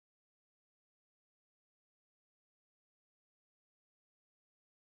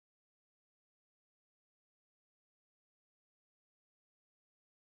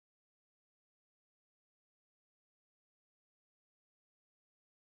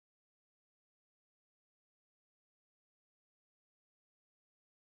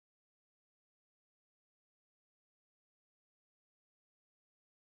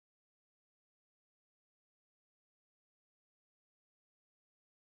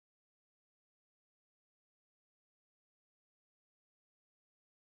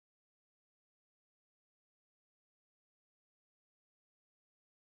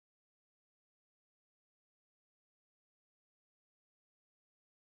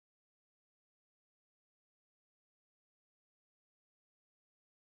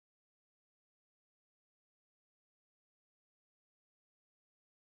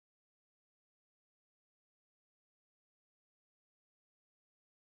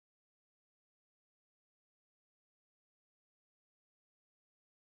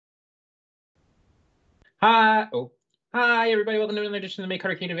Hi, everybody. Welcome to another edition of the MakeCode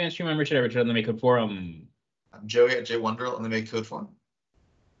Arcade Advanced Stream. I'm Richard on the MakeCode Forum. I'm Joey at JWonderl on the MakeCode Forum.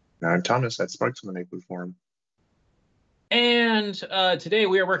 And I'm Thomas at Sparks on the MakeCode Forum. And today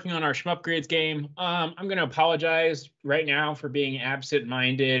we are working on our Shmup grades game. I'm going to apologize right now for being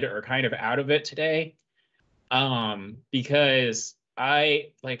absent-minded or kind of out of it today. Because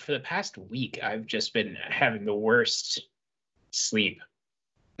for the past week, I've just been having the worst sleep.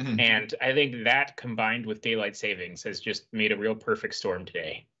 And I think that combined with daylight savings has just made a real perfect storm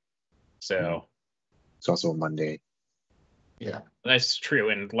today. So it's also a Monday. Yeah, that's true.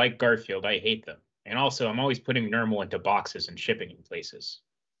 And like Garfield, I hate them. And also, I'm always putting normal into boxes and shipping in places.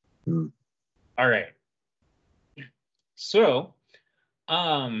 All right. So,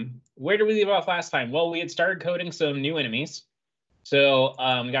 where did we leave off last time? Well, we had started coding some new enemies. So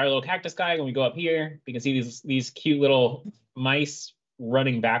we got our little cactus guy. When we go up here, we can see these cute little mice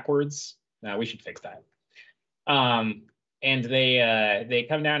running backwards. Now we should fix that. And they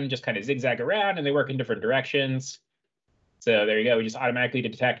come down and just kind of zigzag around, and they work in different directions. So there you go. We just automatically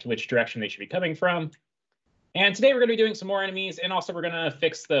detect which direction they should be coming from. And today we're going to be doing some more enemies, and also we're going to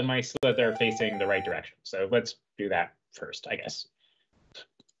fix the mice so that they're facing the right direction. So let's do that first, I guess.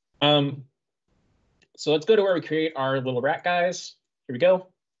 So let's go to where we create our little rat guys. Here we go.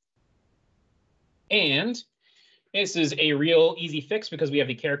 And this is a real easy fix because we have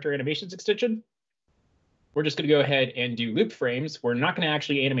the character animations extension. We're just going to go ahead and do loop frames. We're not going to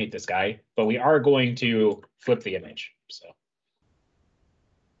actually animate this guy, but we are going to flip the image. So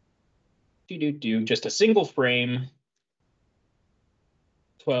just a single frame,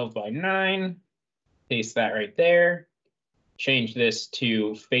 12 by 9. Paste that right there. Change this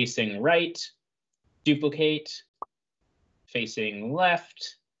to facing right. Duplicate, facing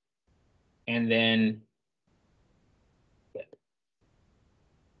left, and then flip.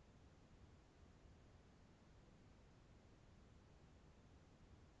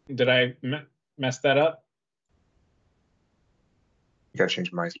 Did I mess that up? You gotta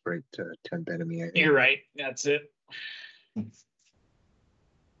change my sprite to 10-bit enemy. You're right. That's it.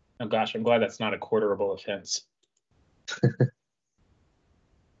 Oh gosh, I'm glad that's not a quarterable offense.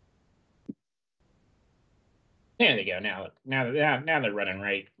 There they go. Now they're running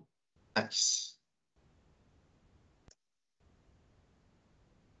right. Nice.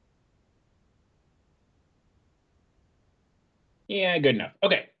 Yeah, good enough.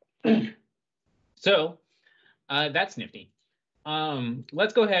 Okay. So that's nifty.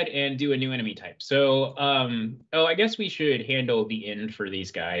 Let's go ahead and do a new enemy type. So, I guess we should handle the end for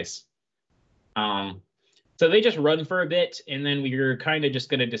these guys. So they just run for a bit, and then we're kind of just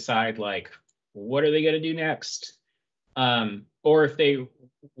going to decide, like, what are they going to do next? Or if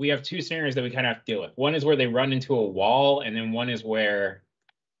we have two scenarios that we kind of have to deal with. One is where they run into a wall, and then one is where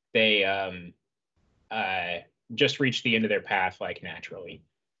they just reach the end of their path, like, naturally.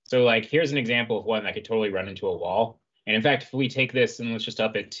 So, like, here's an example of one that could totally run into a wall. And in fact, if we take this and let's just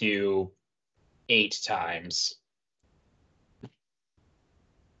up it to 8 times.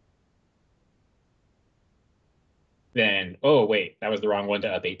 Then, oh, wait, that was the wrong one to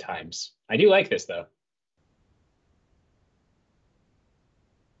up 8 times. I do like this, though.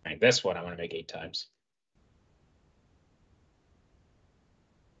 All right, this one I want to make 8 times.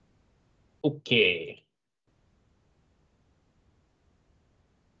 Okay.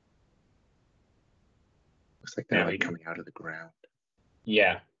 Looks like they're coming out of the ground.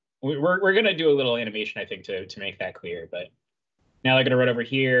 Yeah, we're gonna do a little animation, I think, to make that clear. But now they're gonna run over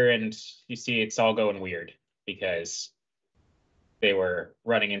here, and you see it's all going weird because they were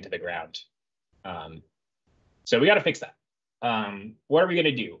running into the ground. So we got to fix that. What are we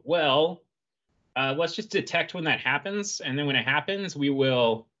gonna do? Well, let's just detect when that happens, and then when it happens, we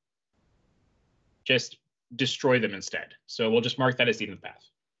will just destroy them instead. So we'll just mark that as the end of the path.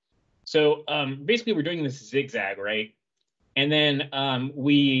 So basically, we're doing this zigzag, right? And then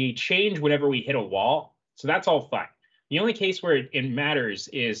we change whenever we hit a wall. So that's all fine. The only case where it matters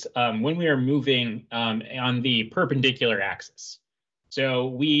is when we are moving on the perpendicular axis. So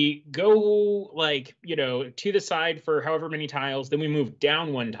we go, like, to the side for however many tiles, then we move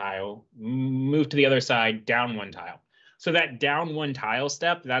down 1 tile, move to the other side, down 1 tile. So that down 1 tile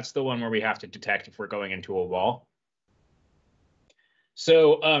step, that's the one where we have to detect if we're going into a wall.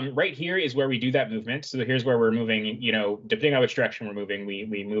 So right here is where we do that movement. So here's where we're moving, depending on which direction we're moving,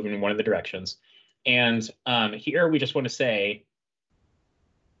 we move in one of the directions. And here we just want to say,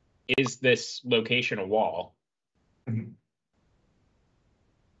 is this location a wall? Mm-hmm.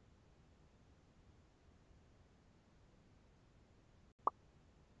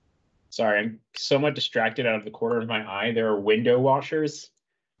 Sorry, I'm somewhat distracted out of the corner of my eye. There are window washers.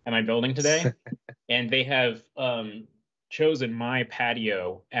 at my building today, and they have chosen my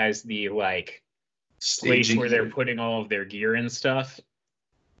patio as the like place Staging. where they're putting all of their gear and stuff.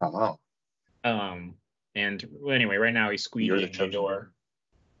 Oh, And anyway, right now he's you're the squeaking at my chosen door one.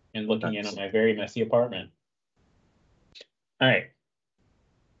 and looking in Nice. on my very messy apartment. All right.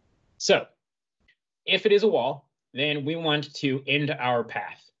 So if it is a wall, then we want to end our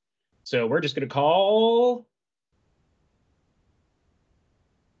path. So we're just going to call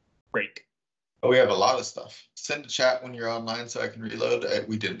break. Oh, we have a lot of stuff. Send a chat when you're online so I can reload.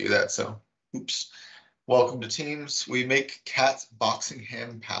 We didn't do that, so oops. Welcome to Teams. We make Cat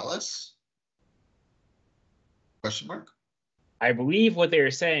Boxingham Palace? Question mark? I believe what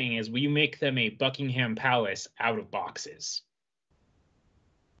they're saying is we make them a Buckingham Palace out of boxes.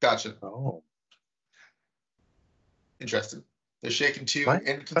 Gotcha. Oh, Interesting. They're shaking too. What?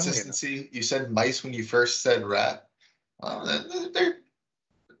 Inconsistency. You said mice when you first said rat. They're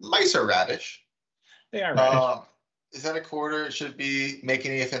mice are radish. They are radish. Is that a quarter? It should be make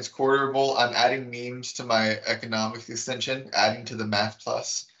any offense quarterable. I'm adding memes to my economics extension, adding to the math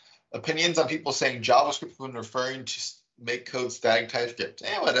plus. Opinions on people saying JavaScript when referring to MakeCode static TypeScript.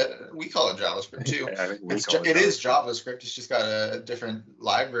 We call it JavaScript too. I think we It call it is JavaScript. It's just got a different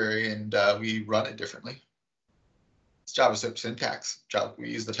library and we run it differently. It's JavaScript syntax. We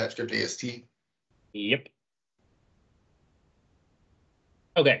use the TypeScript AST. Yep.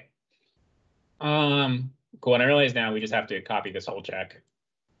 Okay. Cool. And I realize now we just have to copy this whole check.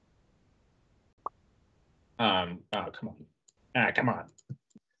 Oh, come on. Come on.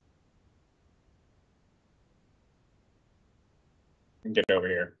 Get over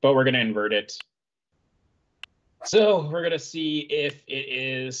here. But we're going to invert it. So we're going to see if it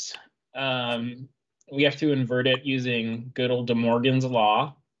is, we have to invert it using good old De Morgan's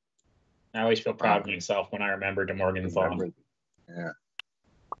law. I always feel proud of myself when I remember De Morgan's law. Yeah.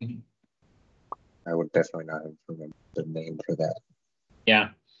 I would definitely not have remembered the name for that. Yeah.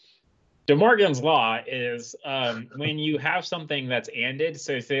 De Morgan's law is when you have something that's anded,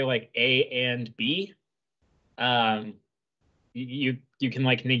 so say like A and B, you can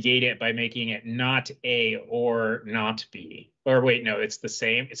like negate it by making it not A or not B. Or wait, no, it's the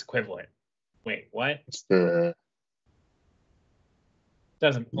same, it's equivalent. Wait, what? It's the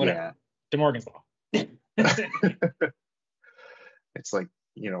Doesn't, whatever. Yeah. De Morgan's law. It's like,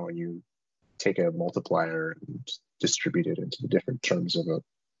 when you take a multiplier and distribute it into the different terms of a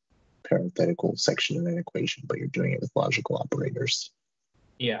parenthetical section in an equation, but you're doing it with logical operators.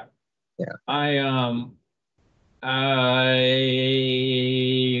 Yeah. Yeah.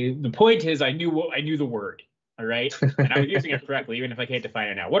 The point is I knew the word, all right? And I was using it correctly, even if I can't define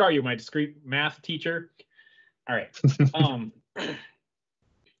it now. What are you, my discrete math teacher? All right.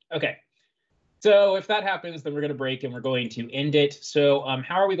 Okay. So if that happens, then we're going to break and we're going to end it. So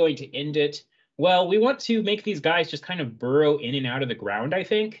how are we going to end it? Well, we want to make these guys just kind of burrow in and out of the ground, I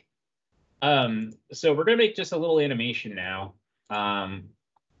think. So we're going to make just a little animation now.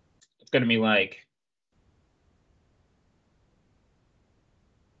 It's going to be like,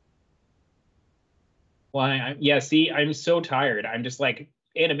 well, yeah, see, I'm so tired. I'm just like,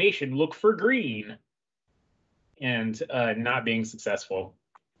 animation, look for green. And not being successful.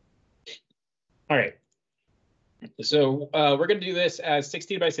 All right. So we're going to do this as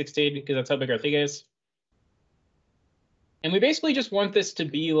 16 by 16 because that's how big our thing is. And we basically just want this to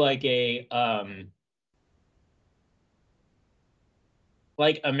be like a,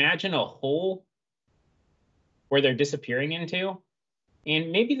 like imagine a hole where they're disappearing into.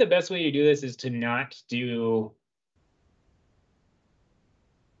 And maybe the best way to do this is to not do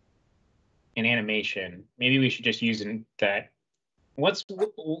an animation. Maybe we should just use that.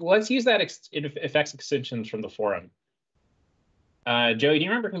 Let's use that effects extensions from the forum. Joey, do you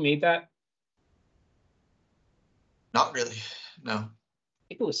remember who made that? Not really, no. I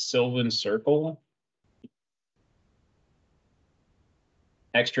think it was Sylvan Circle.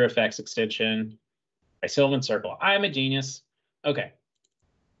 Extra effects extension by Sylvan Circle. I'm a genius. Okay.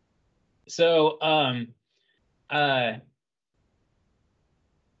 So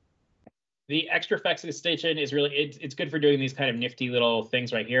the extra effects extension is really, it's good for doing these kind of nifty little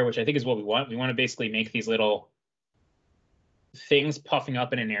things right here, which I think is what we want. We want to basically make these little things puffing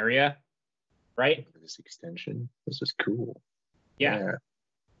up in an area, right? This extension, this is cool. Yeah.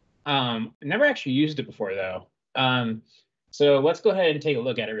 Never actually used it before though. So let's go ahead and take a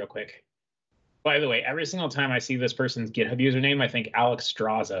look at it real quick. By the way, every single time I see this person's GitHub username, I think Alex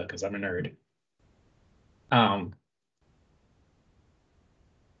Straza because I'm a nerd.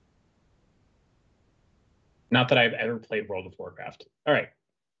 Not that I've ever played World of Warcraft. All right.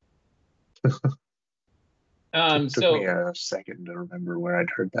 Took me a second to remember where I'd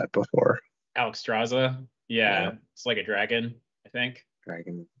heard that before. Alexstrasza. Yeah, it's like a dragon, I think.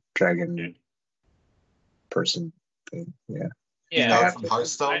 Dragon person thing. Yeah. You know it from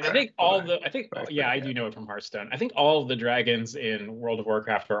Hearthstone? I think I do know it from Hearthstone. I think all of the dragons in World of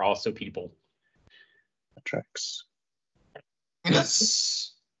Warcraft are also people. That tracks.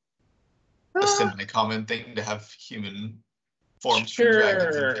 That's a semi-common thing to have human forms Sure. for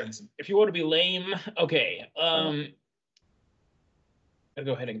dragons and things. If you want to be lame, okay. I'll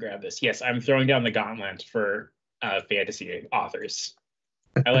go ahead and grab this. Yes, I'm throwing down the gauntlet for fantasy authors.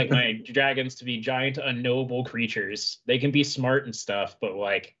 I like my dragons to be giant, unknowable creatures. They can be smart and stuff, but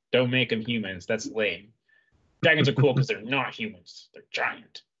like, don't make them humans. That's lame. Dragons are cool because they're not humans. They're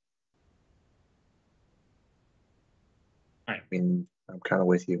giant. All right. I mean, I'm kind of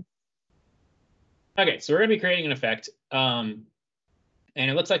with you. Okay, so we're going to be creating an effect. And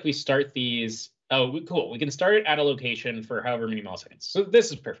it looks like we start these. Oh, cool. We can start it at a location for however many milliseconds. So this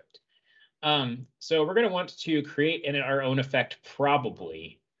is perfect. So we're going to want to create our own effect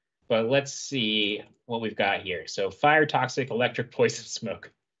probably, but let's see what we've got here. So fire, toxic, electric, poison,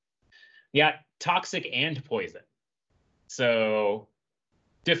 smoke. Yeah, toxic and poison. So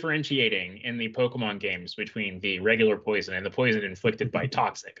differentiating in the Pokemon games between the regular poison and the poison inflicted by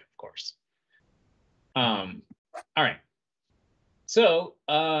toxic, of course. All right. So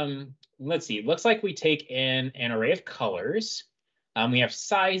let's see. Looks like we take in an array of colors. We have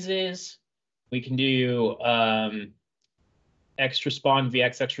sizes. We can do extra spawn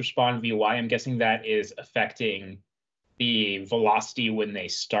VX, extra spawn VY. I'm guessing that is affecting the velocity when they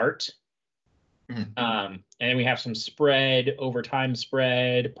start. And then we have some spread, over time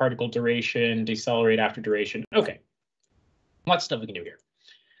spread, particle duration, decelerate after duration. Okay, lots of stuff we can do here.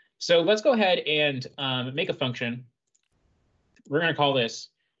 So let's go ahead and make a function. We're going to call this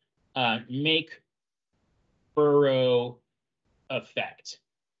make burrow effect.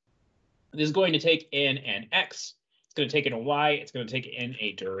 This is going to take in an X. It's going to take in a Y. It's going to take in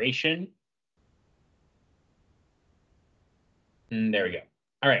a duration. And there we go.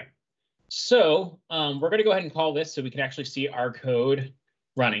 All right. So we're going to go ahead and call this so we can actually see our code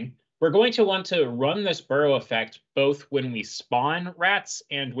running. We're going to want to run this burrow effect both when we spawn rats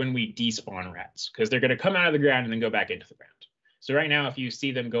and when we despawn rats, because they're going to come out of the ground and then go back into the ground. So right now, if you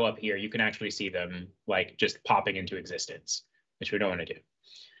see them go up here, you can actually see them like just popping into existence, which we don't want to do.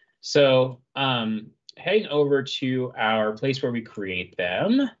 So heading over to our place where we create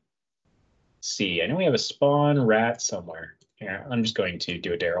them. Let's see, I know we have a spawn rat somewhere. Here, I'm just going to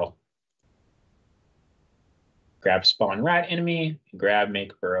do a Daryl. Grab spawn rat enemy, grab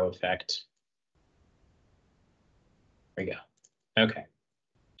make burrow effect. There we go. Okay.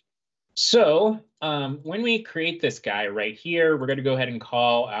 So when we create this guy right here, we're going to go ahead and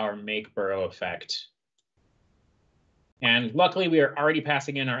call our make burrow effect. And luckily, we are already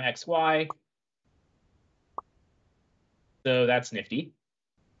passing in our XY. So that's nifty.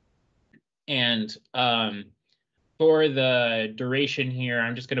 And for the duration here,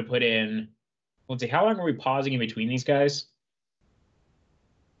 I'm just going to put in, let's see, how long are we pausing in between these guys?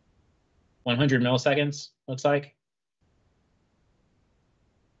 100 milliseconds, looks like.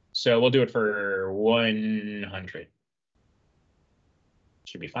 So we'll do it for 100.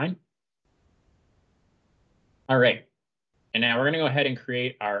 Should be fine. All right. And now we're going to go ahead and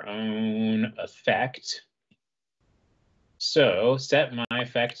create our own effect. So set my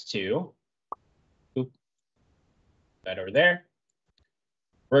effect to, that over there.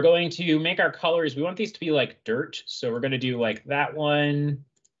 We're going to make our colors. We want these to be like dirt. So we're going to do like that one,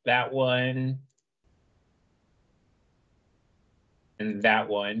 and that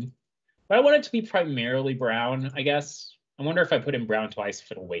one. But I want it to be primarily brown, I guess. I wonder if I put in brown twice,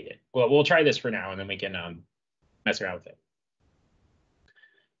 if it'll weight it. Well, we'll try this for now, and then we can mess around with it.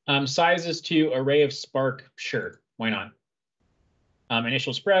 Sizes to array of spark, sure, why not?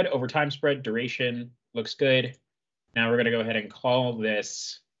 Initial spread, over time spread, duration, looks good. Now we're going to go ahead and call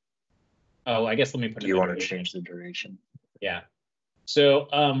this. Oh, I guess let me put it. You want to change the duration? Yeah. So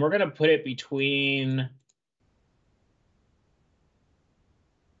we're going to put it between.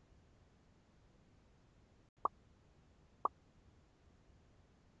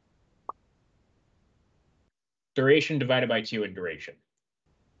 Duration divided by 2 in duration.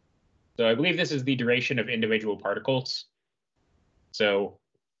 So I believe this is the duration of individual particles. So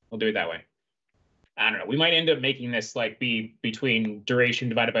we'll do it that way. I don't know. We might end up making this like be between duration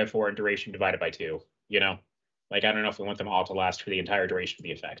divided by 4 and duration divided by 2, you know? Like, I don't know if we want them all to last for the entire duration of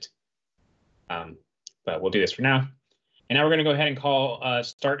the effect. But we'll do this for now. And now we're going to go ahead and call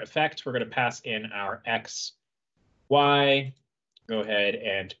start effect. We're going to pass in our X, Y. Go ahead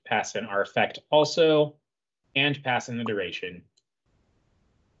and pass in our effect also. and pass in the duration.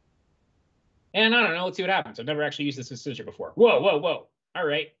 And I don't know, let's see what happens. I've never actually used this decision before. Whoa, whoa, whoa. All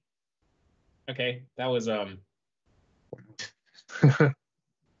right. Okay, that was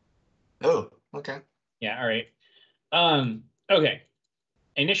Oh, okay. yeah, all right. Okay.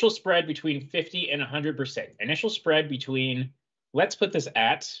 Initial spread between 50 and 100%. Initial spread between, let's put this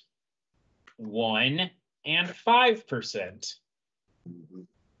at 1 and 5%. And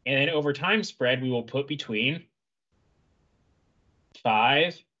then over time spread, we will put between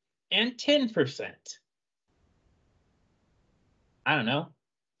 5 and 10%. I don't know.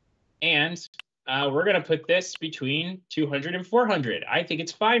 And we're going to put this between 200 and 400. I think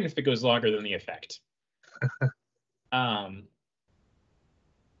it's fine if it goes longer than the effect.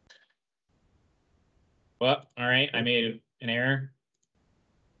 Well, all right, I made an error.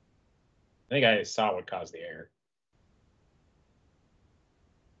 I think I saw what caused the error.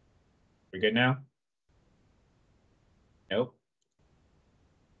 We good now? Nope.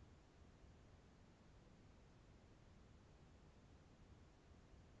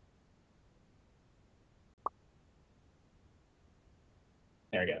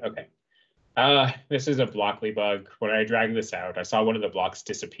 There we go. Okay. This is a Blockly bug. When I dragged this out, I saw one of the blocks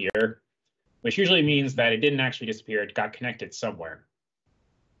disappear, which usually means that it didn't actually disappear. It got connected somewhere.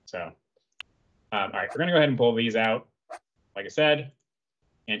 So, all right, we're going to go ahead and pull these out, like I said,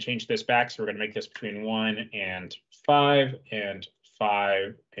 and change this back. So we're going to make this between 1 and 5 and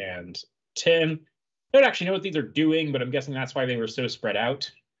 5 and 10. I don't actually know what these are doing, but I'm guessing that's why they were so spread out.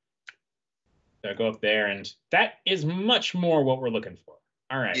 So go up there, and that is much more what we're looking for.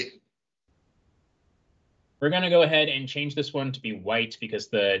 All right. Yeah. We're going to go ahead and change this one to be white because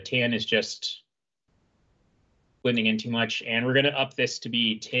the tan is just blending in too much. And we're going to up this to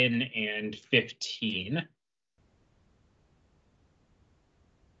be 10 and 15.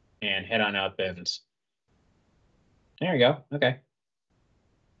 And head on up, and there we go. Okay.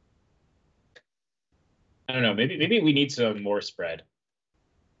 I don't know. Maybe we need some more spread.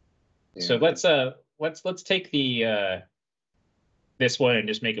 Yeah. So let's take the this one and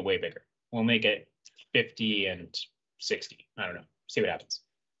just make it way bigger. We'll make it 50 and 60. I don't know. See what happens.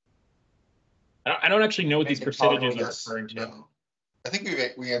 I don't actually know what these percentages are referring to. No. I think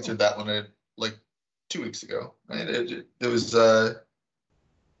we answered that one like 2 weeks ago. Right? It was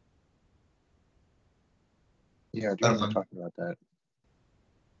yeah, I remember talking about that.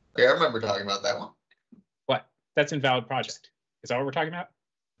 Yeah, I remember talking about that one. What? That's invalid project. Is that what we're talking about?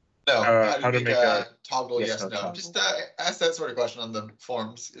 No, how to make a toggle yes, no. Toggle. Just ask that sort of question on the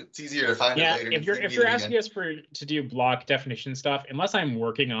forums. It's easier to find it later. If you're asking us to do block definition stuff, unless I'm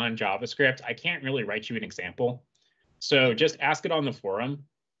working on JavaScript, I can't really write you an example. So just ask it on the forum,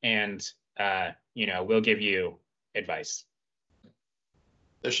 and we'll give you advice.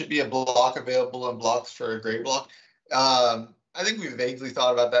 There should be a block available in blocks for a gray block. I think we vaguely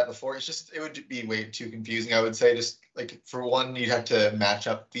thought about that before. It would be way too confusing. I would say just like for one, you'd have to match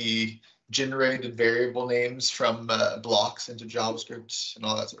up the generated variable names from blocks into JavaScript and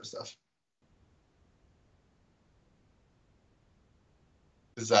all that sort of stuff.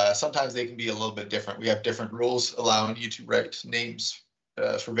 Because sometimes they can be a little bit different. We have different rules allowing you to write names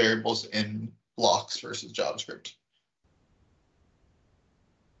for variables in blocks versus JavaScript.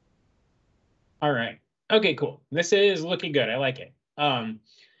 All right. Okay, cool. This is looking good. I like it.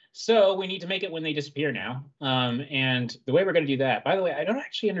 So we need to make it when they disappear now. And the way we're going to do that, by the way, I don't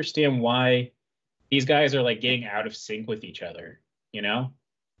actually understand why these guys are like getting out of sync with each other, you know?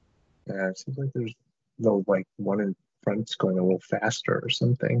 Yeah, it seems like there's like one in front's going a little faster or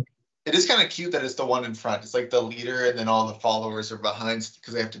something. It is kind of cute that it's the one in front. It's like the leader and then all the followers are behind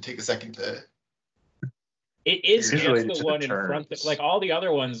because they have to take a second to. It is just the one in front. Like all the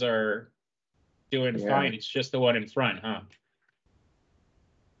other ones are doing fine. It's just the one in front, huh?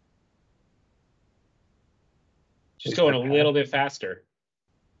 Just going a little bit faster.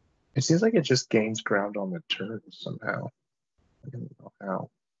 It seems like it just gains ground on the turns somehow. I don't know how.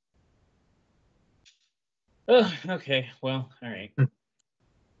 Oh, okay. Well, all right.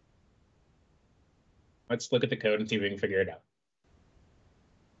 Let's look at the code and see if we can figure it out.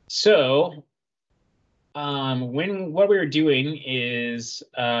 So, what we're doing is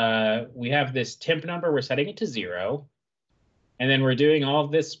we have this temp number. We're setting it to 0. And then we're doing all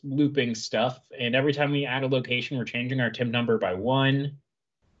of this looping stuff. And every time we add a location, we're changing our temp number by 1.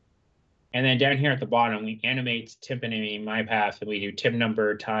 And then down here at the bottom, we animate temp enemy my path, and we do temp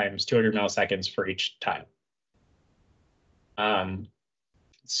number times 200 milliseconds for each time.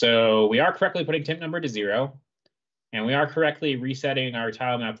 So we are correctly putting temp number to 0. And we are correctly resetting our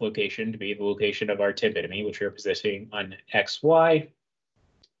tile map location to be the location of our temp enemy, which we're positioning on XY.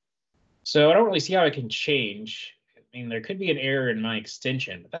 So I don't really see how I can change. I mean, there could be an error in my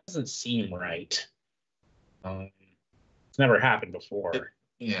extension, but that doesn't seem right. It's never happened before.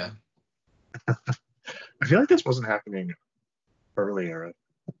 Yeah. I feel like this wasn't happening earlier. It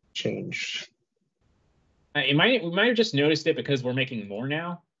changed. We might have just noticed it because we're making more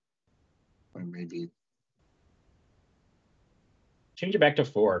now. Or maybe. Change it back to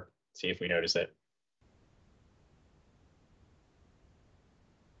 4. See if we notice it.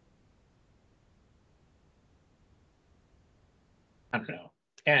 I don't know.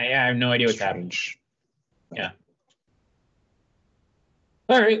 Yeah, I have no idea what's happening. Yeah.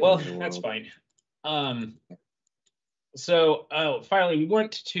 All right, well, that's fine. So finally, we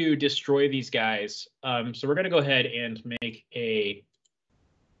want to destroy these guys. So we're going to go ahead and make a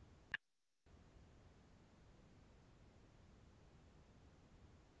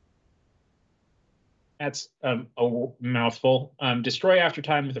that's a mouthful. Destroy after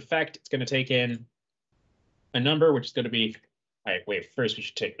time with effect. It's going to take in a number, which is going to be. All right, wait. First, we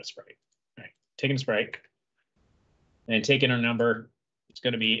should take the sprite. All right, taking the sprite, and take in a number. It's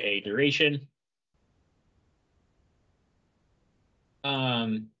going to be a duration.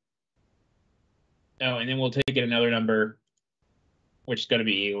 Oh, and then we'll take in another number, which is going to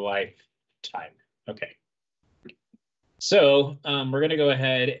be lifetime. Okay. So we're going to go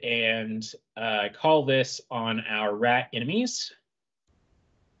ahead and call this on our rat enemies.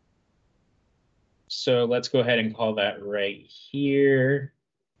 So let's go ahead and call that right here.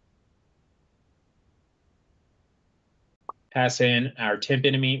 Pass in our temp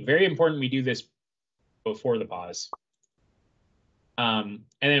enemy. Very important we do this before the pause. And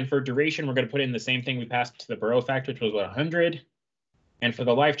then for duration, we're going to put in the same thing we passed to the burrow effect, which was 100. And for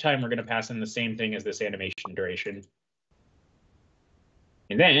the lifetime, we're going to pass in the same thing as this animation duration.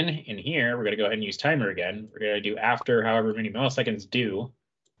 And then in here, we're going to go ahead and use timer again. We're going to do after however many milliseconds due.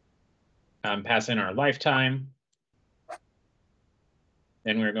 Pass in our lifetime.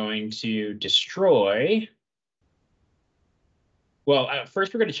 Then we're going to destroy. Well,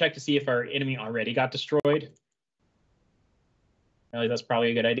 first we're going to check to see if our enemy already got destroyed. That's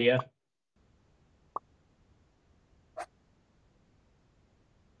probably a good idea.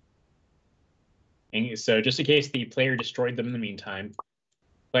 And so just in case the player destroyed them in the meantime.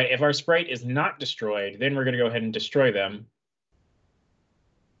 But if our sprite is not destroyed, then we're going to go ahead and destroy them.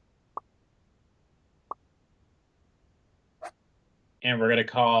 And we're going to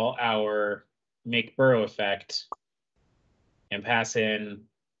call our make burrow effect and pass in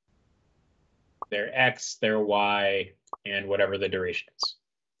their X, their Y, and whatever the duration is.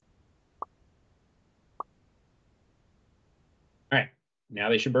 All right, now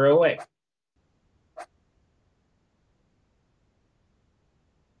they should burrow away.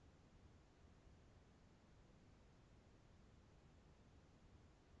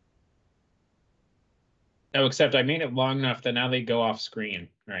 Oh, except I made it long enough that now they go off screen.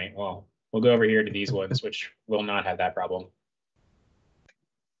 All right, well, we'll go over here to these ones, which will not have that problem.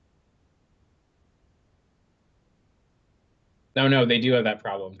 No, they do have that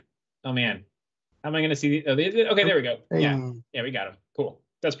problem. Oh, man. How am I going to see? Okay, there we go. Yeah, we got them. Cool.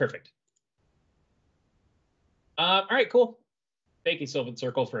 That's perfect. All right, cool. Thank you, Sylvan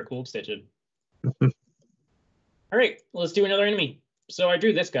Circle, for a cool extension. All right, let's do another enemy. So I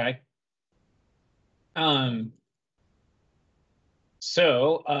drew this guy. I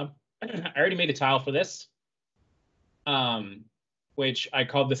already made a tile for this, which I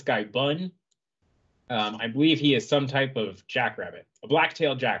called this guy Bun. I believe he is some type of jackrabbit, a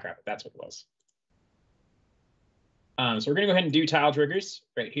black-tailed jackrabbit. That's what it was. So we're going to go ahead and do tile triggers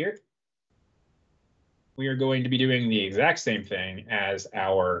right here. We are going to be doing the exact same thing as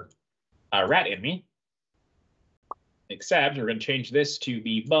our rat enemy, except we're going to change this to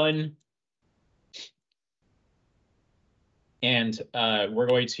be Bun. And we're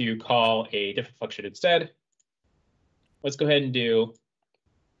going to call a different function instead. Let's go ahead and do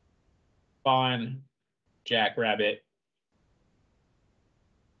spawn jackrabbit.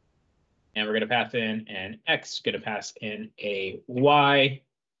 And we're going to pass in an X, going to pass in a Y.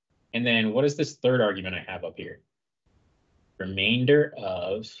 And then what is this third argument I have up here? Remainder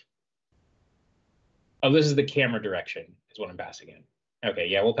of, oh, this is the camera direction is what I'm passing in. Okay,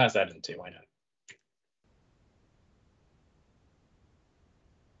 yeah, we'll pass that in too. Why not?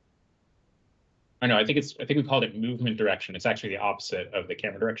 I know, I think we called it movement direction. It's actually the opposite of the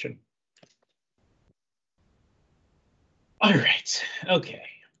camera direction. All right, okay.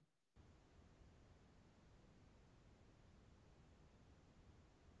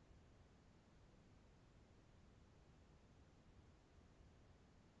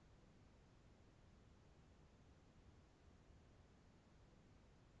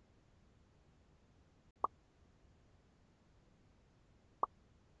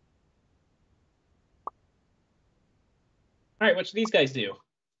 All right, what should these guys do?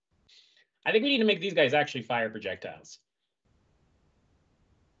 I think we need to make these guys actually fire projectiles.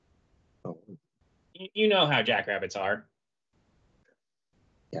 Oh, You know how jackrabbits are.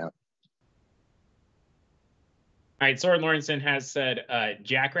 yeah. All right, Soren Lawrenson has said,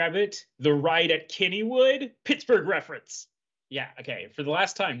 Jackrabbit, the ride at Kennywood, Pittsburgh reference. Yeah, okay. For the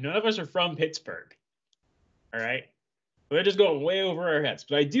last time, none of us are from Pittsburgh. All right? We're just going way over our heads,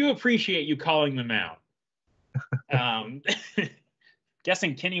 but I do appreciate you calling them out.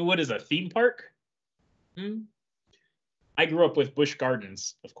 Guessing Kennywood is a theme park? I grew up with Busch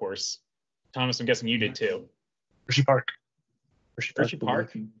Gardens, of course. Thomas, I'm guessing you did too. Hershey Park. Hershey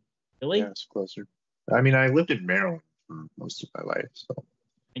Park? Really? Yeah, it's closer. I mean, I lived in Maryland for most of my life, so.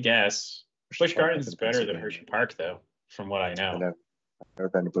 I guess. Busch Gardens is better than Hershey Park, though, from what I know. I've never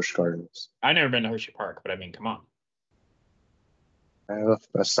been to Busch Gardens. I've never been to Hershey Park, but I mean, come on. I have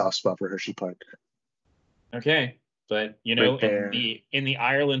a soft spot for Hershey Park. Okay, but you know, Right in the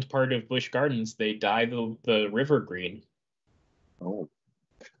Ireland part of Busch Gardens, they dye the river green. Oh,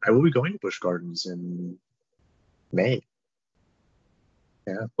 I will be going to Busch Gardens in May.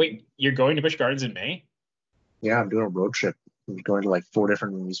 Yeah. Wait, you're going to Busch Gardens in May? Yeah, I'm doing a road trip. I'm going to like 4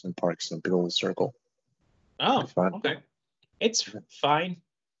 different amusement parks in a big old circle. Oh, okay. It's fine.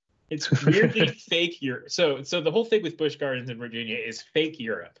 It's weirdly fake Europe. So the whole thing with Busch Gardens in Virginia is fake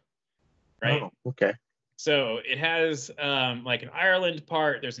Europe, right? Oh, okay. So it has like an Ireland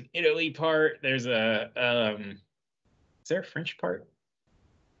part. There's an Italy part. There's a is there a French part?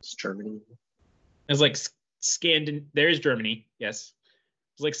 It's Germany. There's like There's Germany. Yes.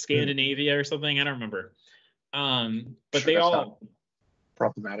 It's like Scandinavia or something. I don't remember. But they all not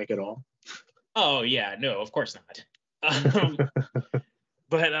problematic at all. Oh yeah, no, of course not.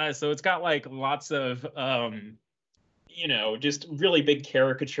 But so it's got like lots of you know, just really big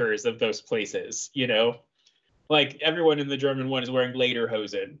caricatures of those places, you know. Like everyone in the German one is wearing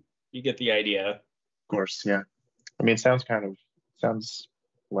lederhosen. You get the idea. Of course, yeah. I mean, it sounds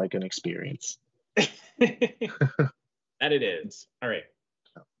like an experience. That it is. All right.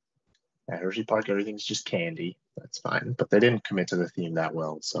 At Hershey Park, everything's just candy. That's fine. But they didn't commit to the theme that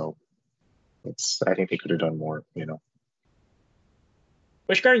well, so I think they could have done more, you know.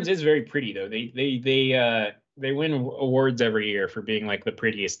 Busch Gardens is very pretty though. They win awards every year for being like the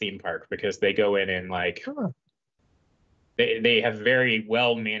prettiest theme park because they go in and like they have very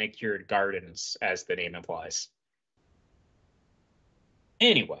well manicured gardens, as the name implies.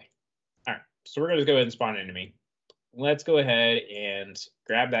 Anyway, all right. So we're gonna just go ahead and spawn an enemy. Let's go ahead and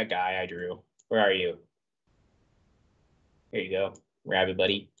grab that guy I drew. Where are you? Here you go. Grab it,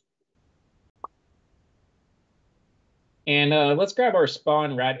 buddy. And let's grab our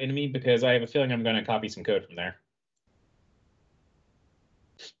spawn rat enemy because I have a feeling I'm going to copy some code from there.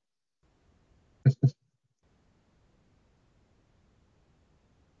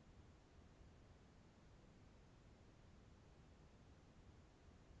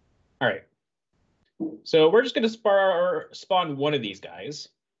 All right. So we're just going to spawn one of these guys.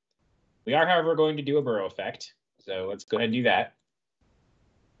 We are, however, going to do a burrow effect. So let's go ahead and do that.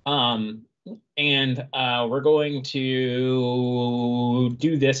 And we're going to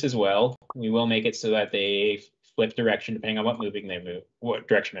do this as well. We will make it so that they flip direction depending on what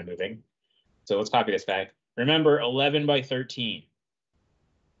direction they're moving. So let's copy this back. Remember, 11 by 13.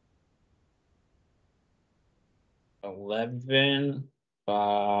 11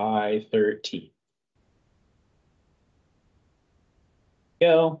 by 13.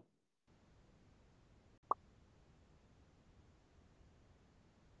 Go.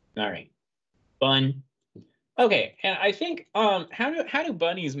 All right. Bun. Okay, and I think how do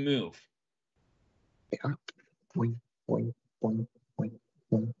bunnies move? Yeah. Boing, boing, boing, boing,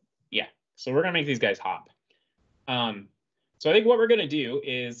 boing. Yeah. So we're gonna make these guys hop. So I think what we're gonna do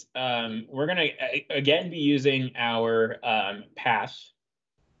is we're gonna again be using our path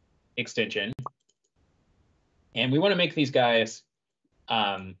extension, and we want to make these guys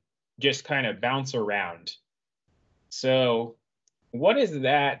just kind of bounce around. So what is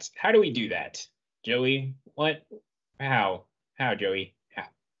that? How do we do that, Joey? What? How, Joey?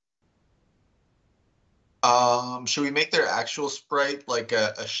 How? Should we make their actual sprite like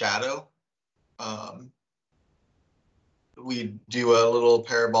a shadow? We do a little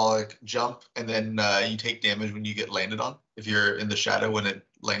parabolic jump, and then you take damage when you get landed on. If you're in the shadow when it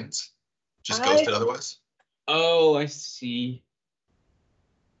lands, just ghosted otherwise. Oh, I see.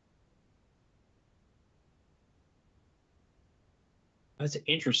 That's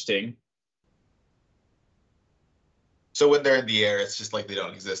interesting. So when they're in the air, it's just like they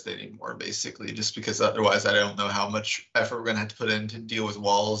don't exist anymore, basically, just because otherwise I don't know how much effort we're going to have to put in to deal with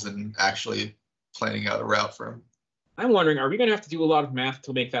walls and actually planning out a route for them. I'm wondering, are we going to have to do a lot of math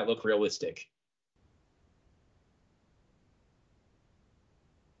to make that look realistic?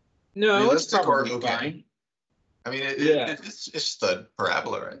 No, Realistic it's probably or okay? fine. I mean, Yeah. it's just a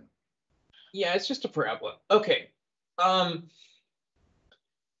parabola, right? Yeah, it's just a parabola. Okay.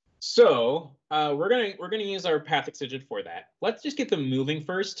 So we're gonna use our path excision for that. Let's just get them moving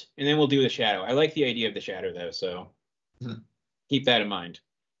first, and then we'll do the shadow. I like the idea of the shadow though, so keep that in mind.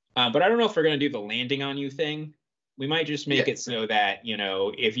 But I don't know if we're gonna do the landing on you thing. We might just make it so that, you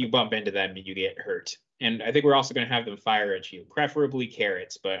know, if you bump into them, you get hurt. And I think we're also gonna have them fire at you, preferably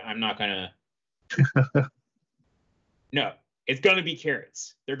carrots, but I'm not gonna. No, it's gonna be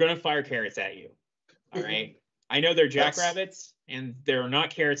carrots. They're gonna fire carrots at you. All right. I know they're jackrabbits, and there are not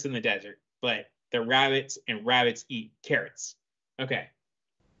carrots in the desert, but they're rabbits, and rabbits eat carrots. Okay.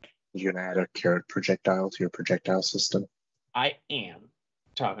 You're gonna add a carrot projectile to your projectile system? I am,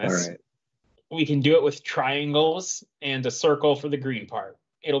 Thomas. All right. We can do it with triangles and a circle for the green part.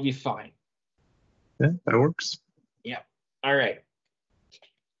 It'll be fine. Yeah, that works. Yeah. All right.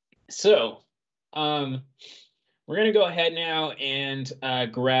 So, we're going to go ahead now and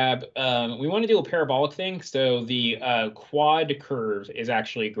grab, we want to do a parabolic thing. So the quad curve is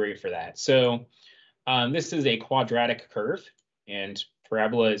actually great for that. So this is a quadratic curve, and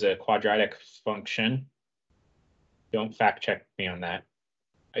parabola is a quadratic function. Don't fact check me on that.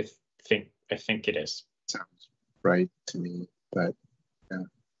 I think it is. Sounds right to me, but yeah.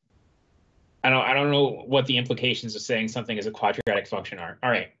 I don't know what the implications of saying something is a quadratic function are. All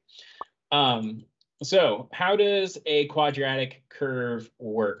right. So how does a quadratic curve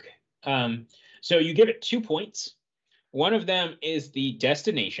work? So you give it 2 points. One of them is the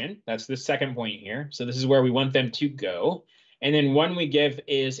destination. That's the second point here. So this is where we want them to go. And then one we give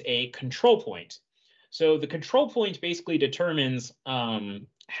is a control point. So the control point basically determines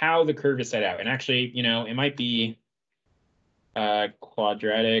how the curve is set out. And actually, you know, it might be a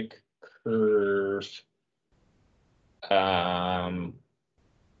quadratic curve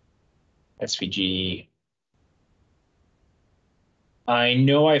SVG. I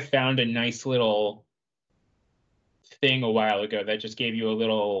know I found a nice little thing a while ago that just gave you a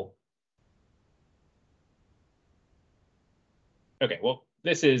little. Okay, well,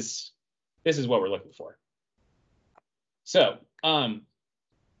 this is what we're looking for. So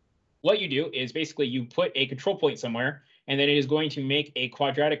what you do is basically you put a control point somewhere, and then it is going to make a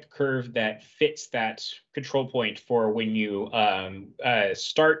quadratic curve that fits that control point for when you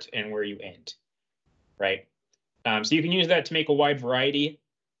start and where you end, right? So you can use that to make a wide variety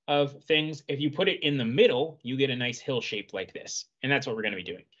of things. If you put it in the middle, you get a nice hill shape like this, and that's what we're going to be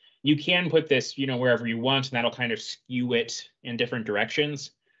doing. You can put this, you know, wherever you want, and that'll kind of skew it in different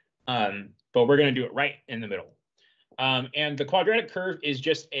directions. But we're going to do it right in the middle. And the quadratic curve is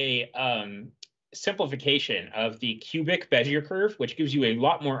just a simplification of the cubic Bezier curve, which gives you a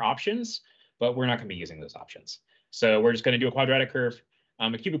lot more options, but we're not going to be using those options. So we're just going to do a quadratic curve.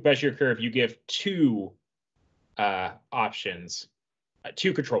 A cubic Bezier curve, you give 2 options,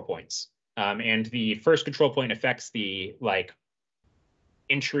 2 control points. And the first control point affects the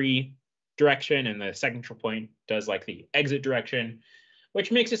entry direction, and the second control point does like the exit direction, which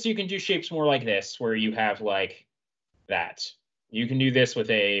makes it so you can do shapes more like this, where you have like that. You can do this with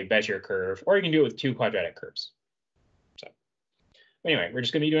a Bezier curve, or you can do it with 2 quadratic curves. So anyway, we're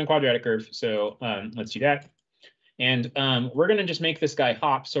just going to be doing quadratic curve. So let's do that. And we're going to just make this guy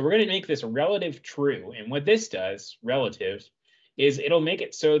hop. So we're going to make this relative true. And what this does, relative, is it'll make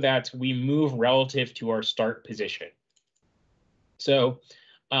it so that we move relative to our start position. So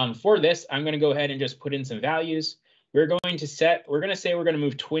for this, I'm going to go ahead and just put in some values. We're going to say we're going to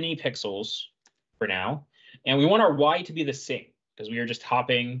move 20 pixels for now. And we want our y to be the same, because we are just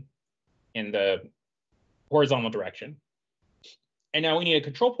hopping in the horizontal direction. And now we need a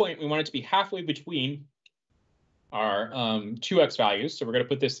control point. We want it to be halfway between our 2x values. So we're going to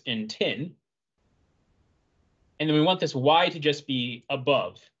put this in 10. And then we want this y to just be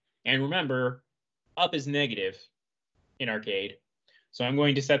above. And remember, up is negative in Arcade. So I'm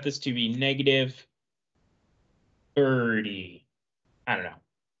going to set this to be negative 30. I don't know.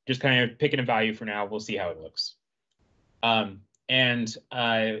 Just kind of picking a value for now. We'll see how it looks. And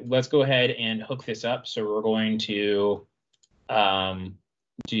let's go ahead and hook this up. So we're going to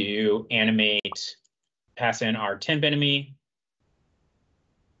do animate, pass in our temp enemy.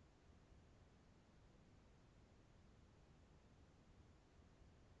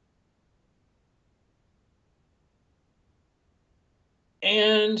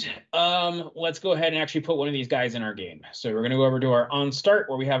 And let's go ahead and actually put one of these guys in our game. So we're going to go over to our on start,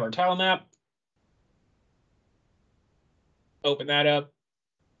 where we have our tile map. Open that up.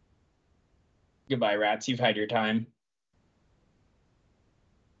 Goodbye, rats. You've had your time.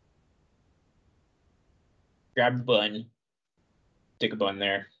 grab a bun. Stick a bun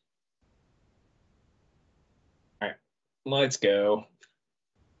there. All right, let's go.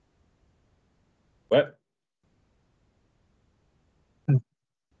 What?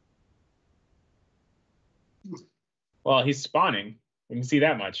 Well, he's spawning. We can see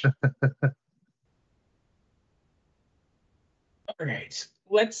that much. All right,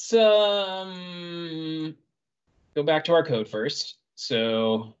 let's go back to our code first.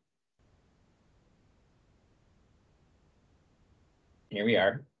 So here we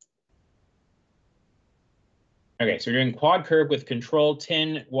are. Okay, so we're doing quad curve with control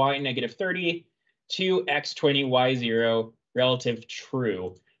 10, y negative 30, 2, x 20, y 0, relative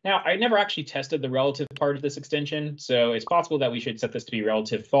true. Now, I never actually tested the relative part of this extension, so it's possible that we should set this to be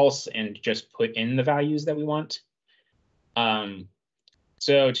relative false and just put in the values that we want.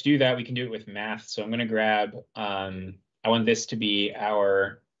 So to do that, we can do it with math. So I'm going to grab, I want this to be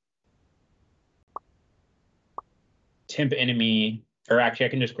our temp enemy, or actually I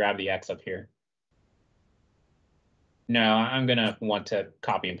can just grab the x up here. No, I'm going to want to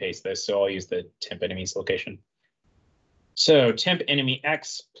copy and paste this, so I'll use the temp enemies location. So temp enemy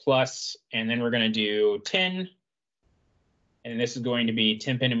x plus, and then we're going to do 10. And this is going to be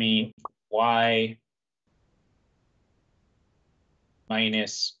temp enemy y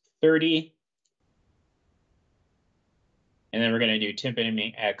minus 30. And then we're going to do temp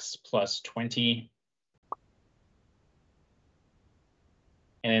enemy x plus 20.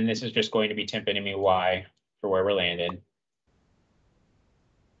 And then this is just going to be temp enemy y for where we're landed.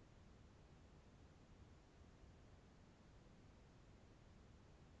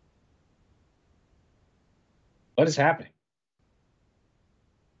 What is happening?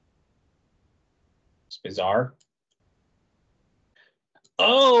 It's bizarre.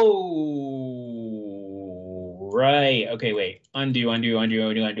 Oh, right. Okay, wait. Undo. I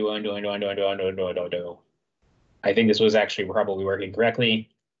think this was actually probably working correctly.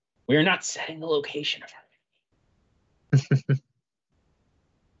 We are not setting the location of our enemy.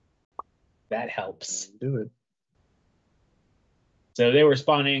 That helps. Do it. So they were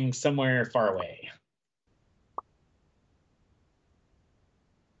spawning somewhere far away.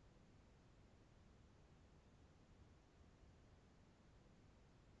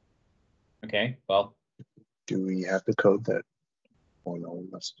 Okay, well. Do we have the code that one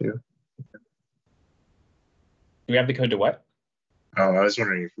must do? Do we have the code to what? Oh, I was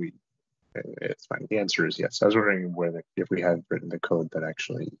wondering if we. It's fine. The answer is yes. I was wondering if we had written the code that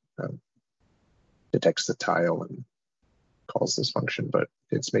actually detects the tile and calls this function, but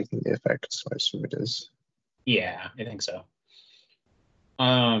it's making the effect, so I assume it is. Yeah, I think so.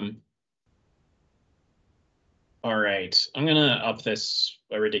 All right, I'm gonna up this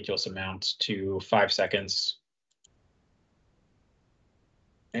a ridiculous amount to 5 seconds.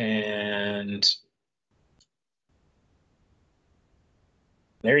 And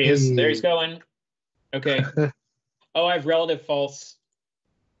there he is. There he's going. Okay. Oh, I have relative false.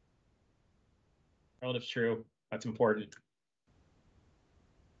 Relative true. That's important.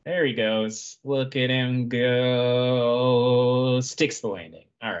 There he goes. Look at him go. Sticks the landing.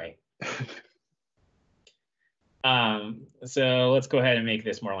 All right. So let's go ahead and make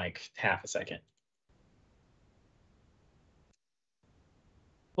this more like half a second.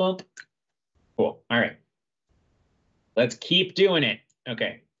 Bump. Cool. All right. Let's keep doing it.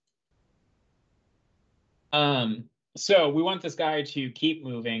 Okay. So we want this guy to keep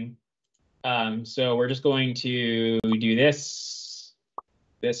moving. So we're just going to do this.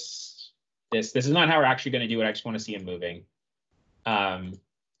 This is not how we're actually going to do it. I just want to see him moving.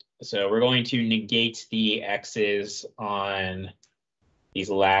 So we're going to negate the x's on these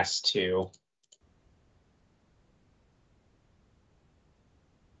last two.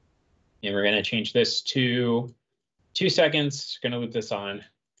 And we're going to change this to 2 seconds. Going to loop this on.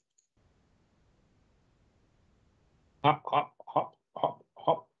 Hop, hop, hop, hop,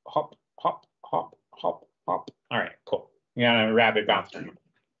 hop, hop, hop, hop, hop, hop. All right, cool. We got a rapid bounce.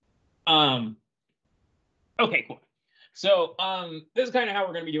 Okay, cool. So this is kind of how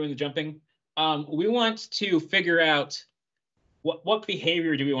we're going to be doing the jumping. We want to figure out what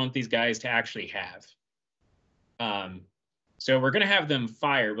behavior do we want these guys to actually have. So we're going to have them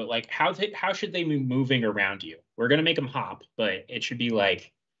fire, but like how should they be moving around you? We're going to make them hop, but it should be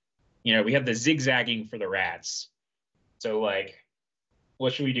like, you know, we have the zigzagging for the rats. So like,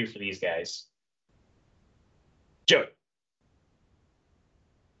 what should we do for these guys? Joey.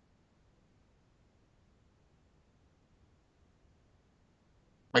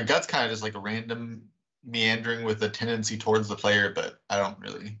 My gut's kind of just like a random meandering with a tendency towards the player, but I don't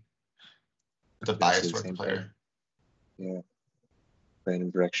really. It's a bias towards the player. Yeah.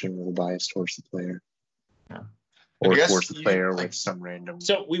 Random direction with a bias towards the player. Or I guess force the you- player like- with some random.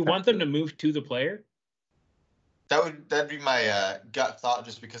 So we want them to move to the player. That'd be my gut thought,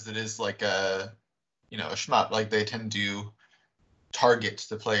 just because it is like a shmup. Like they tend to target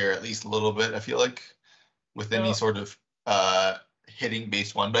the player at least a little bit, I feel like, with any Well- sort of hitting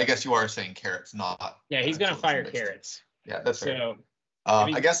based one. But I guess you are saying carrots, not. Yeah, he's gonna fire intelligence-based. carrots. Yeah, that's fair. So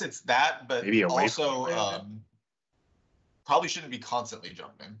I guess it's that, but Maybe away also from probably shouldn't be constantly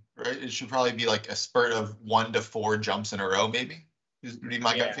jumping, right? It should probably be like a spurt of 1 to 4 jumps in a row, maybe. Would be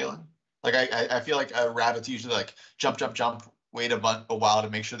my Yeah. gut feeling. Like I feel like a rabbit's usually like jump, jump, jump, wait a while to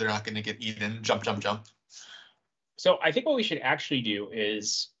make sure they're not going to get eaten, jump, jump, jump. So I think what we should actually do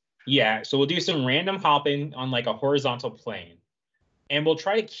is, yeah, so we'll do some random hopping on like a horizontal plane, and we'll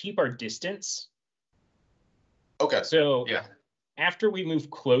try to keep our distance. Okay. So Yeah. after we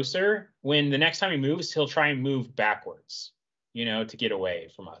move closer, when the next time he moves, he'll try and move backwards, to get away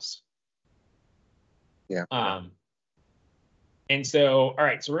from us. Yeah. And so, all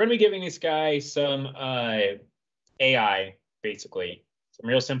right, so we're gonna be giving this guy some AI, basically, some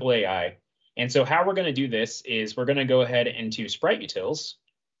real simple AI. And so how we're gonna do this is we're gonna go ahead into sprite utils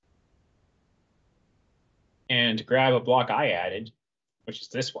and grab a block I added, which is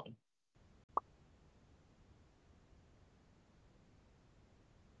this one.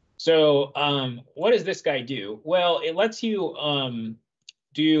 So what does this guy do? Well, it lets you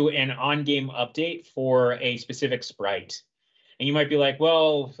do an on-game update for a specific sprite. And you might be like,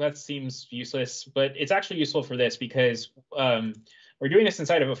 well, that seems useless, but it's actually useful for this because we're doing this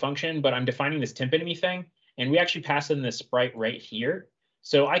inside of a function, but I'm defining this temp enemy thing, and we actually pass in this sprite right here.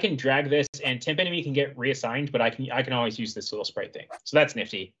 So I can drag this, and temp enemy can get reassigned, but I can always use this little sprite thing. So that's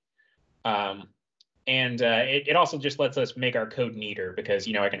nifty. It also just lets us make our code neater because,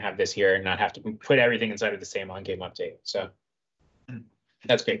 I can have this here and not have to put everything inside of the same on-game update. So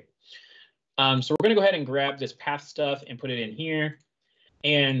that's great. So we're going to go ahead and grab this path stuff and put it in here.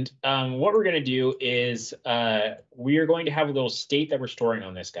 And what we're going to do is we are going to have a little state that we're storing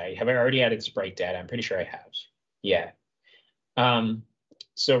on this guy. Have I already added sprite data? I'm pretty sure I have. Yeah.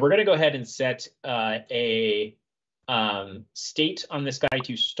 So we're going to go ahead and set a state on this guy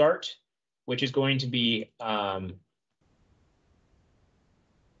to start, which is going to be okay,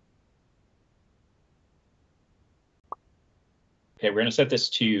 we're going to set this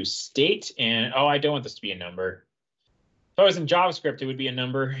to state, and I don't want this to be a number. If I was in JavaScript, it would be a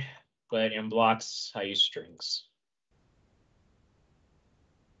number, but in blocks, I use strings.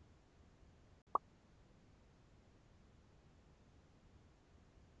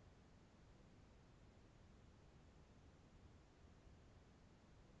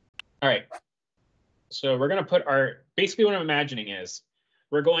 All right. So we're going to put basically what I'm imagining is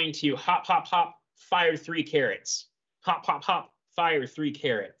we're going to hop, hop, hop, fire 3 carrots. Hop, hop, hop, fire 3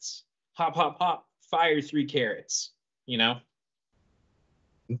 carrots. Hop, hop, hop, fire 3 carrots.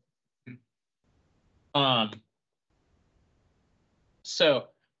 So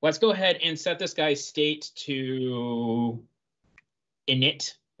let's go ahead and set this guy's state to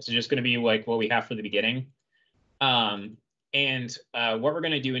init. This is just going to be like what we have for the beginning. What we're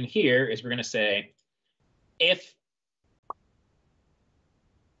going to do in here is we're going to say if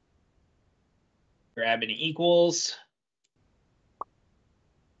grab an equals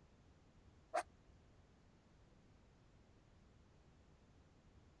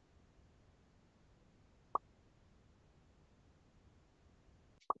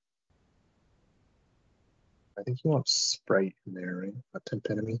I think you want sprite in there, right? Not temp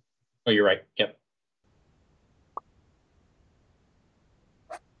enemy. Oh, you're right. Yep.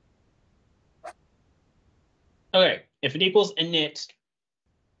 Okay, if it equals init,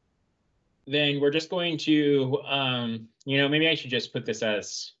 then we're just going to, maybe I should just put this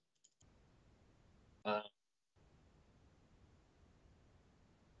as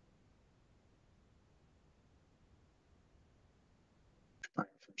Fire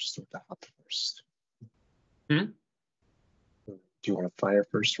first or the hop first? Hmm? Do you want to fire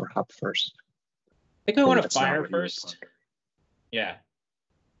first or hop first? I think I want to That's not fire what you were first. talking. Yeah.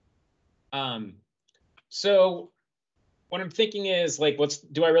 So what I'm thinking is like,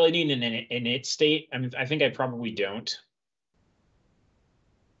 do I really need an init state? I think I probably don't.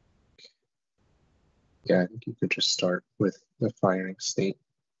 Yeah, I think you could just start with the firing state.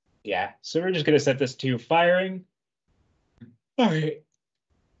 Yeah. So we're just going to set this to firing. All right.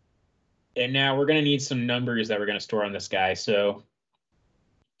 And now we're going to need some numbers that we're going to store on this guy. So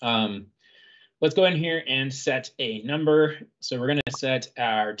let's go in here and set a number. So we're going to set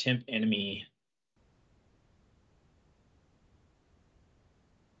our temp enemy.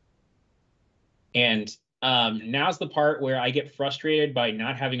 And now's the part where I get frustrated by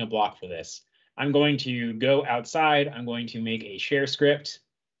not having a block for this. I'm going to go outside. I'm going to make a share script.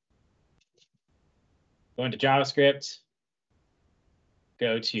 Go into JavaScript.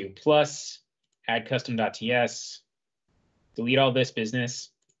 Go to plus, add custom.ts, delete all this business.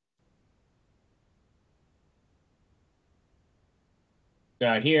 Go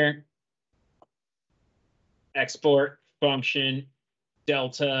out here, export function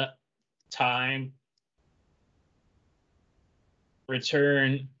delta time,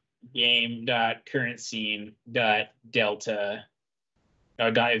 return game.currentScene.delta,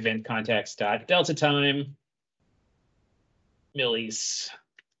 .event context.delta time, millis.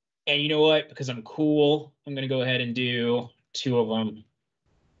 And you know what? Because I'm cool, I'm going to go ahead and do 2 of them.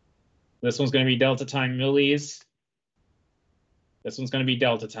 This one's going to be delta time millis. This one's going to be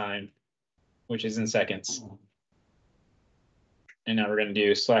delta time, which is in seconds. And now we're going to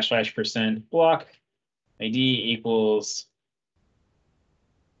do // block ID equals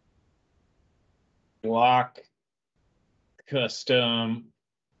block custom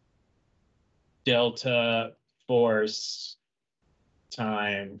delta force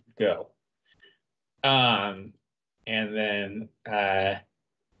time go. And then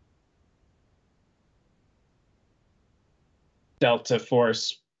delta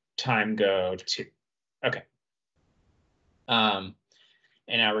force time go 2. Okay. And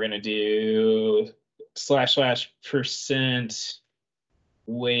now we're gonna do //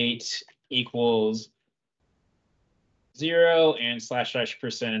 weight equals 0 and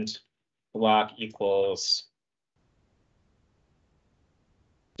 // block equals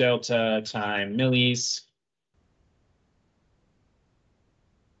delta time millis.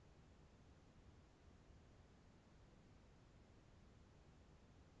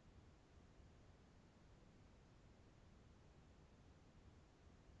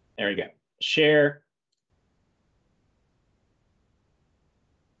 There we go. Share.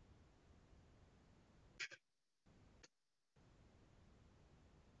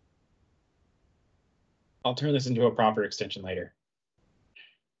 I'll turn this into a proper extension later.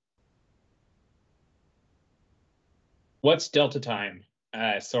 What's delta time?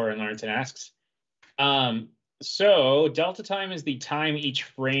 Soren Lawrenson asks. So delta time is the time each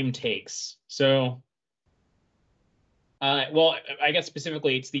frame takes. So, well, I guess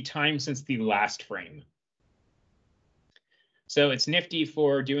specifically it's the time since the last frame. So it's nifty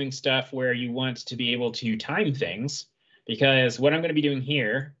for doing stuff where you want to be able to time things, because what I'm going to be doing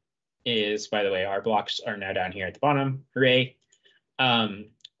here is, by the way, our blocks are now down here at the bottom. Hooray. What I'm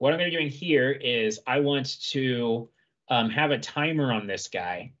going to be doing here is I want to have a timer on this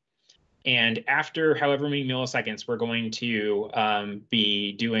guy. And after however many milliseconds, we're going to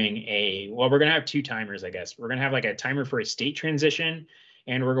be doing well, we're going to have 2 timers, I guess. We're going to have like a timer for a state transition,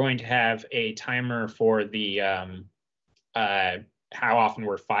 and we're going to have a timer for the how often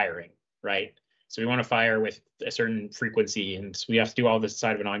we're firing, right? So we want to fire with a certain frequency, and so we have to do all this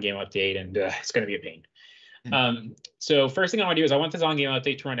inside of an on-game update, and it's going to be a pain. So first thing I want to do is I want this on-game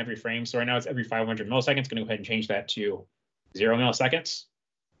update to run every frame. So right now it's every 500 milliseconds. Going to go ahead and change that to 0 milliseconds.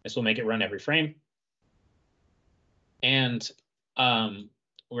 This will make it run every frame. And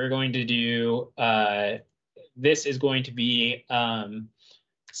we're going to do, this is going to be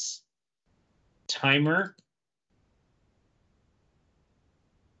timer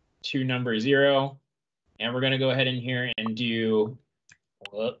to number 0. And we're going to go ahead in here and do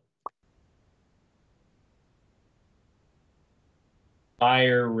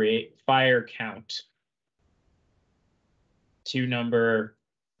fire count to number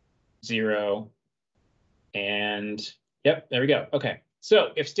 0. And yep, there we go. Okay,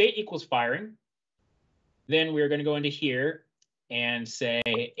 so if state equals firing, then we're going to go into here and say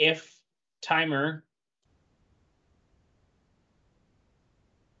if timer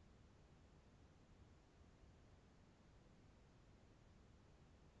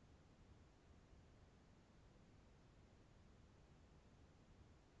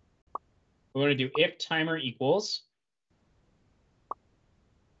we're going to do if timer equals,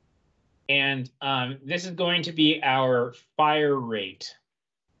 and this is going to be our fire rate.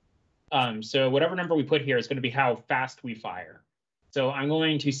 So whatever number we put here is going to be how fast we fire. So I'm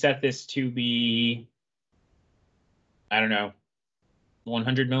going to set this to be, I don't know,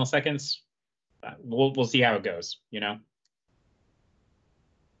 100 milliseconds. We'll see how it goes, you know.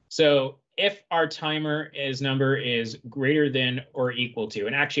 So if our timer number is greater than or equal to,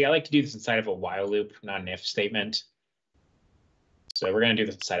 and actually I like to do this inside of a while loop, not an if statement. So we're going to do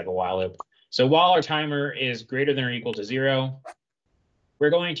this inside of a while loop. So while our timer is greater than or equal to 0, we're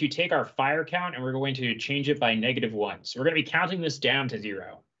going to take our fire count and we're going to change it by -1. So we're going to be counting this down to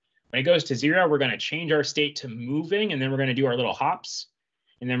 0. When it goes to 0, we're going to change our state to moving, and then we're going to do our little hops.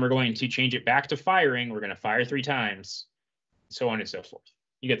 and then we're going to change it back to firing. We're going to fire 3 times, so on and so forth.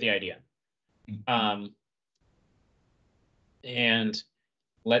 You get the idea. And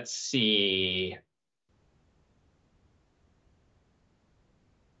let's see.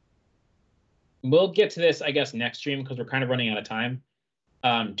 We'll get to this, I guess, next stream because we're kind of running out of time.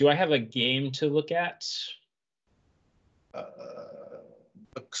 Do I have a game to look at?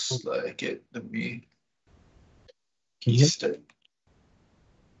 Looks like it to me.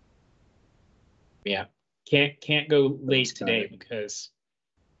 Yeah, can't go late today because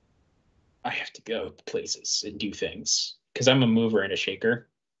I have to go places and do things because I'm a mover and a shaker.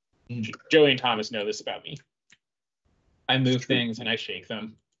 Joey and Thomas know this about me. I move things and I shake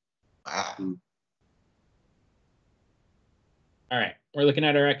them. All right, we're looking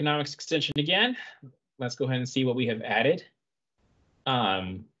at our economics extension again. Let's go ahead and see what we have added.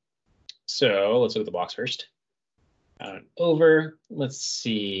 So let's look at the blocks first. Over, let's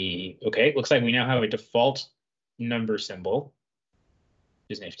see. Okay, looks like we now have a default number symbol,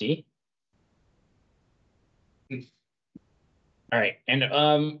 which is nifty. All right,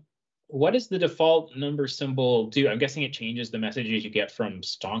 and what does the default number symbol do? I'm guessing it changes the messages you get from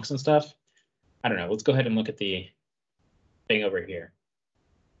stonks and stuff. I don't know. Let's go ahead and look at the thing over here.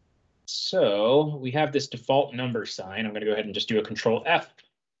 So we have this default number sign. I'm going to go ahead and just do a Control F.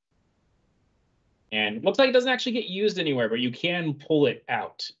 And it looks like it doesn't actually get used anywhere, but you can pull it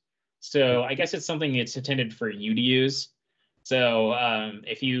out. So I guess it's something it's intended for you to use. So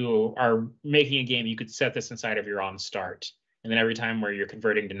if you are making a game, you could set this inside of your on start. And then every time where you're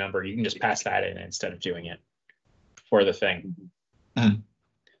converting to number, you can just pass that in instead of doing it for the thing.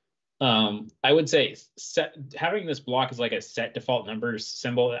 I would say having this block as like a set default numbers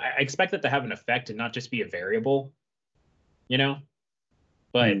symbol, I expect it to have an effect and not just be a variable, you know?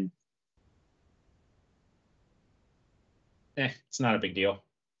 But it's not a big deal.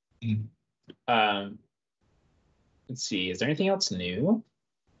 Let's see, is there anything else new?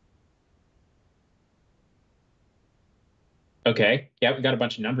 Okay, yeah, we got a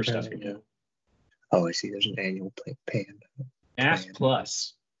bunch of number stuff here. Oh, I see. There's an annual plan. Math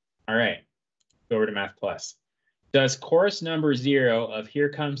plus. All right, go over to Math plus. Does chorus number 0 of Here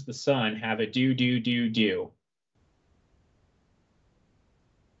Comes the Sun have a do?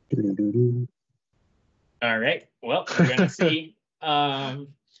 All right, well, we're gonna see.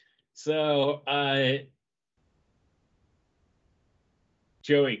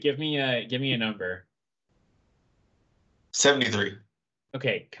 Joey, give me a number. 73.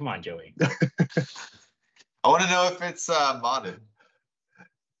 Okay, come on, Joey. I want to know if it's modded.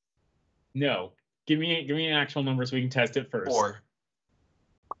 No, give me an actual number so we can test it first. 4.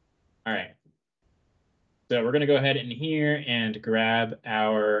 All right. So we're gonna go ahead in here and grab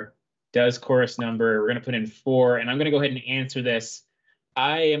our does chorus number. We're gonna put in 4, and I'm gonna go ahead and answer this.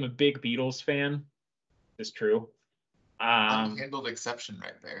 I am a big Beatles fan. Is true. Unhandled exception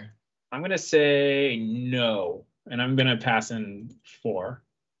right there. I'm gonna say no, and I'm gonna pass in 4.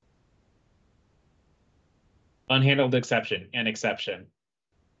 Unhandled exception and exception.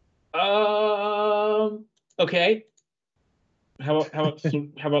 Okay. How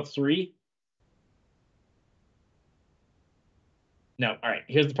about 3? No. All right.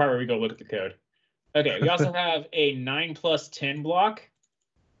 Here's the part where we go look at the code. Okay. We also have a 9 plus 10 block.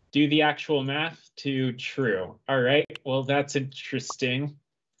 Do the actual math to true. All right. Well, that's interesting.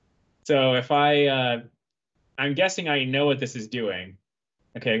 So if I'm guessing I know what this is doing.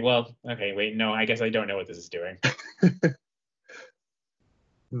 Okay. Well. Okay. Wait. No. I guess I don't know what this is doing.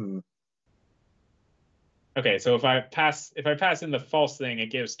 Okay, so if I pass in the false thing, it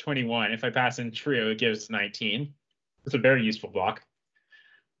gives 21. If I pass in true, it gives 19. It's a very useful block.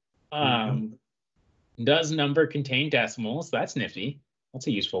 Does number contain decimals? That's nifty. That's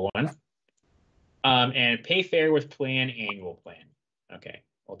a useful one. And pay fair with plan, annual plan. Okay,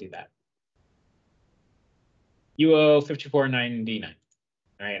 I'll do that. You owe $54.99. All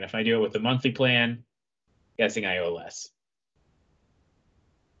right, and if I do it with the monthly plan, guessing I owe less.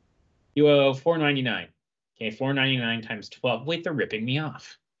 You owe $4.99. Okay, $4.99 times 12. Wait, they're ripping me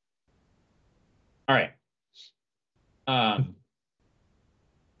off. All right.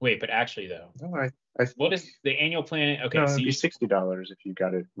 Wait, but actually though, No, what is the annual plan? Okay, no, so it'd be you $60 if you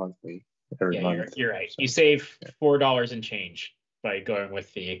got it monthly every month. You're right. So, you save $4 and change by going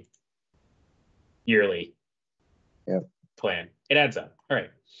with the yearly plan. It adds up. All right.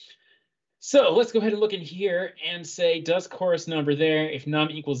 So let's go ahead and look in here and say, does chorus number there if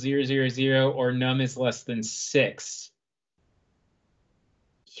num equals 0, 0, 0, or num is less than 6?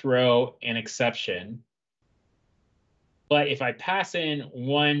 Throw an exception. But if I pass in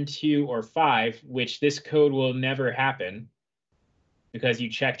 1, 2, or 5, which this code will never happen, because you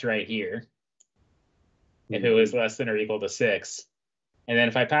checked right here if it was less than or equal to 6. And then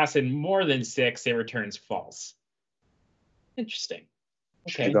if I pass in more than 6, it returns false. Interesting.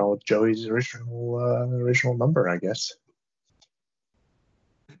 Should have gone with Joey's original number, I guess.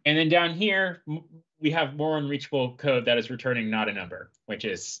 And then down here, we have more unreachable code that is returning not a number, which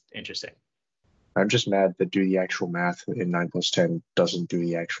is interesting. I'm just mad that do the actual math in 9 plus 10 doesn't do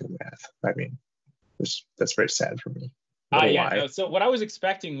the actual math. I mean, that's very sad for me. Yeah. No, so what I was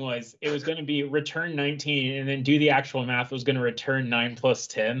expecting was it was going to be return 19 and then do the actual math was going to return 9 plus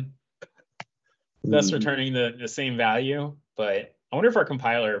 10, thus returning the same value. But I wonder if our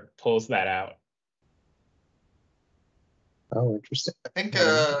compiler pulls that out. Oh, interesting. I think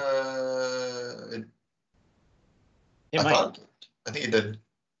I think it did.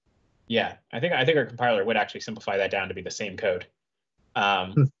 Yeah, I think our compiler would actually simplify that down to be the same code.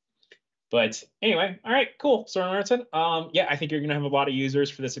 But anyway, all right, cool. So yeah, I think you're gonna have a lot of users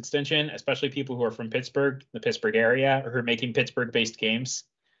for this extension, especially people who are from Pittsburgh, the Pittsburgh area, or who are making Pittsburgh-based games.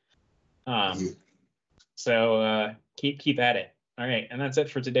 So keep at it. All right, and that's it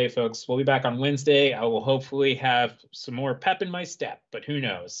for today, folks. We'll be back on Wednesday. I will hopefully have some more pep in my step, but who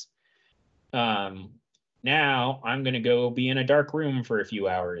knows? Now I'm gonna go be in a dark room for a few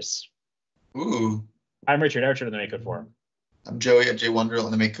hours. Ooh. I'm Richard Archer of the MakeCode Forum. I'm Joey at JWonder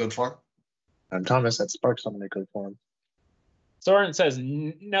on the MakeCode Forum. I'm Thomas at Sparks on the MakeCode Forum. Soren says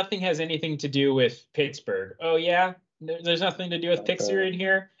nothing has anything to do with Pittsburgh. Oh yeah, there's nothing to do with Pixar in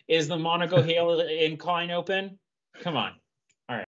here. Is the Monaco Hail incline open? Come on.